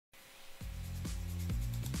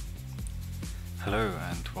Hello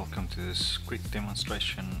and welcome to this quick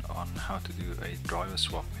demonstration on how to do a driver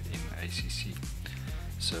swap in ACC.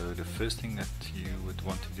 So the first thing that you would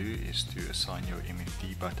want to do is to assign your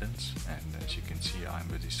MFD buttons, and as you can see I'm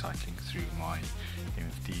busy cycling through my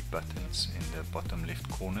MFD buttons in the bottom left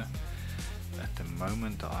corner. At the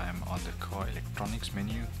moment I am on the car electronics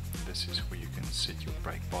menu. This is where you can set your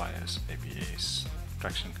brake bias, ABS,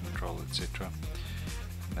 traction control, etc.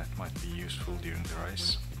 That might be useful during the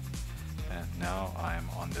race. And now I am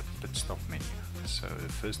on the pit stop menu. So the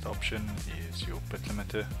first option is your pit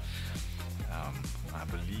limiter. I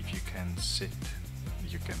believe you can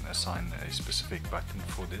assign a specific button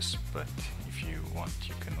for this, but if you want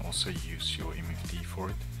you can also use your MFD for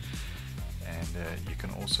it. And you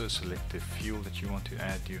can also select the fuel that you want to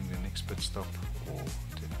add during the next pit stop, or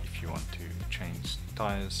if you want to change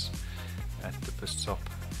tires at the pit stop.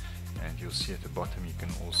 And you'll see at the bottom you can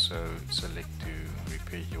also select to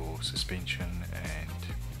repair your suspension and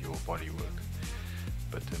your bodywork.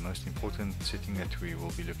 But the most important setting that we will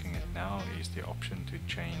be looking at now is the option to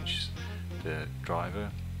change the driver.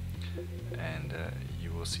 And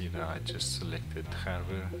you will see that I just selected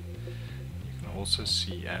Gerber. You can also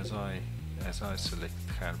see as I selected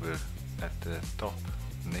Gerber, at the top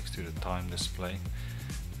next to the time display,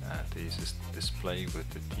 there is this display with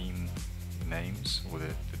the team names or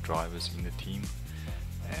the drivers in the team,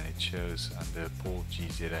 and it shows under Paul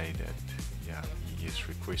GZA that he is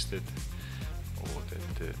requested, or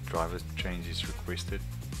that the driver change is requested.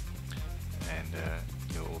 And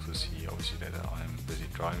you'll also see obviously that I am busy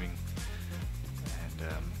driving, and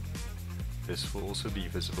this will also be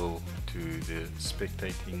visible to the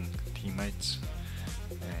spectating teammates,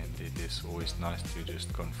 and it is always nice to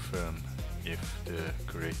just confirm if the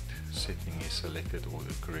correct setting is selected or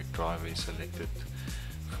the correct driver is selected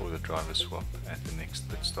for the driver swap at the next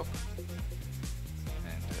pit stop.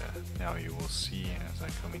 And now you will see as I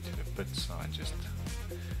come into the pits, I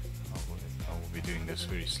will be doing this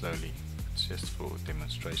very slowly. It's just for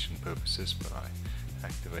demonstration purposes, but I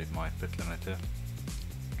activate my pit limiter.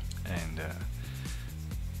 And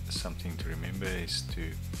something to remember is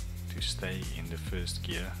to stay in the first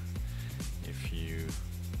gear. If you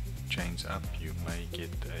change up you may get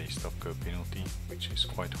a stop go penalty, which is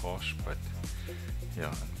quite harsh, but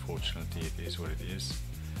yeah, unfortunately it is what it is.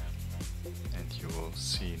 And you will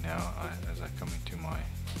see now as I come into my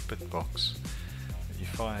pit box,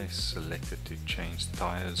 if I selected to change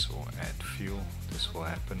tires or add fuel, this will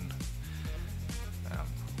happen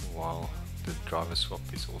while the driver swap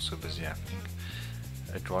is also busy happening.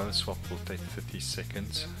 A driver swap will take 30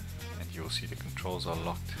 seconds, and you will see the controls are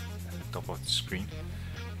locked at the top of the screen.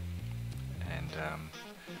 And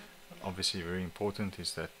obviously very important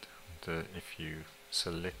is that if you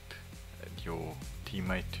select your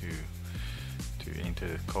teammate to enter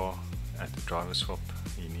the car at the driver swap,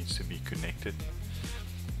 he needs to be connected.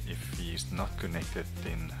 If he is not connected,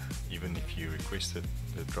 then even if you requested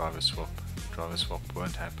the driver swap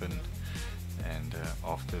won't happen, and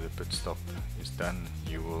after the pit stop is done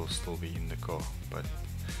you will still be in the car. But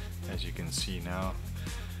as you can see now,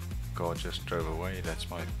 the car just drove away. That's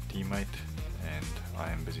my teammate, and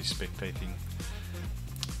I am busy spectating.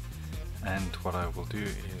 And what I will do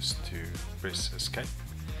is to press escape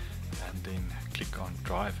and then click on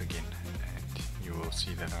drive again, and you will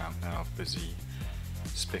see that I'm now busy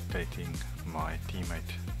spectating my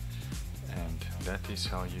teammate. And that is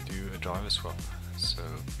how you do a driver swap. So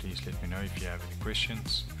please let me know if you have any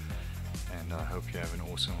questions, and I hope you have an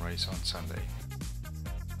awesome race on Sunday.